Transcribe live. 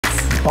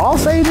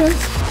Boss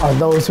agents are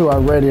those who are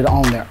ready to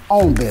own their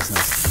own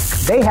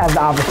business. They have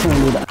the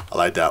opportunity to... I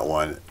like that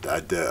one.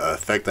 The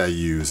effect I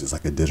use is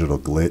like a digital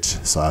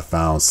glitch. So I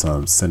found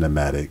some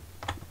cinematic,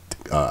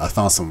 I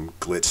found some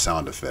glitch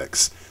sound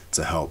effects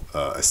to help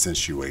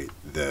accentuate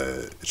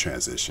the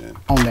transition.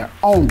 On their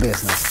own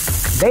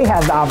business. They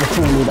have the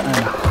opportunity to earn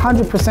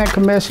 100%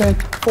 commission.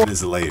 It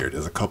is layered.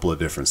 There's a couple of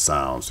different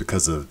sounds.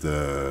 Because of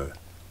the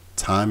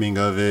timing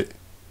of it,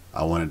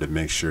 I wanted to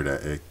make sure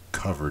that it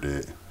covered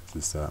it.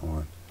 Just that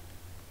one.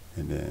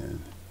 And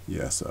then,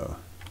 yeah, so.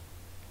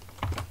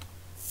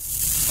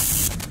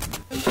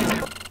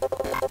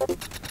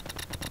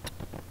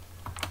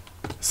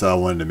 So I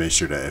wanted to make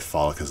sure that it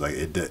followed, because like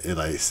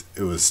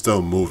it was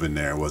still moving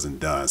there, it wasn't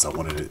done. So I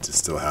wanted it to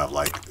still have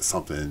like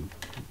something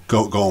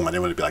going. I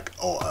didn't want it to be like,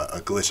 oh,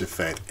 a glitch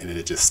effect, and then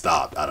it just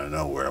stopped out of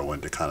nowhere. I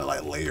wanted to kind of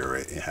like layer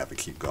it and have it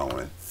keep going.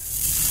 Let's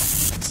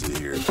see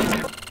here,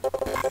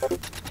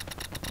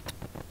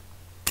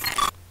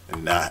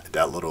 and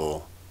that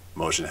little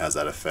motion has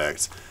that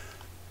effect.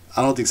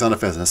 I don't think sound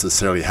effects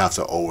necessarily have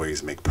to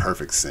always make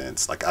perfect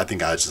sense. Like I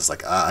think I just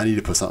like I need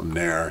to put something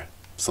there,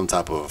 some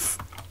type of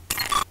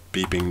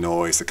beeping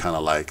noise to kind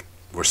of like,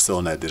 we're still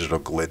in that digital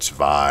glitch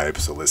vibe,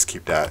 so let's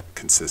keep that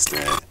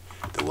consistent.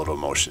 The little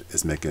motion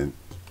is making,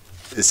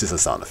 it's just a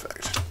sound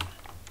effect.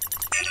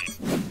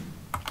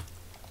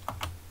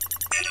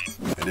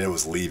 And it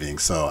was leaving,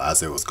 so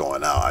as it was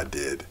going out, I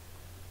did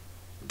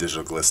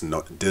digital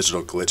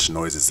glitch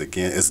noises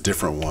again. It's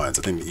different ones.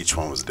 I think each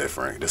one was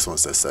different. This one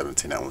says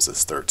 17, that one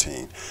says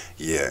 13.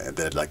 Yeah, and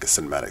then like a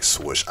cinematic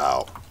swoosh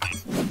out.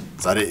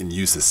 So I didn't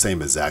use the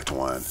same exact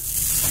one.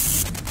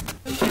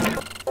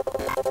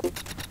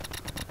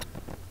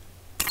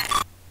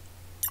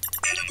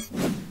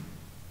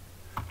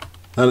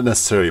 Not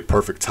necessarily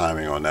perfect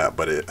timing on that,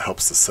 but it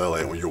helps to sell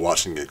it. When you're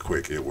watching it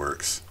quick, it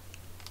works.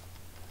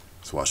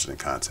 Just watch it in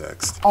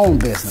context. Own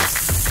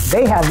business.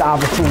 They have the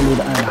opportunity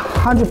to earn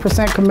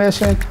 100%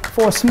 commission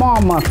for a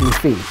small monthly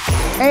fee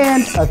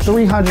and a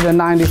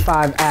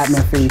 $395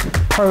 admin fee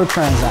per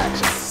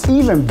transaction.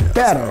 Even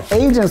better,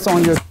 agents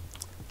on your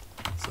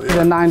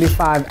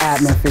 $395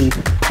 admin fee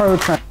per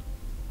transaction.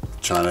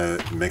 Trying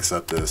to mix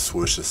up the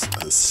swooshes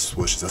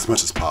as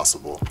much as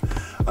possible.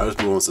 I'll just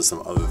move on to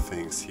some other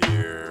things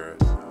here.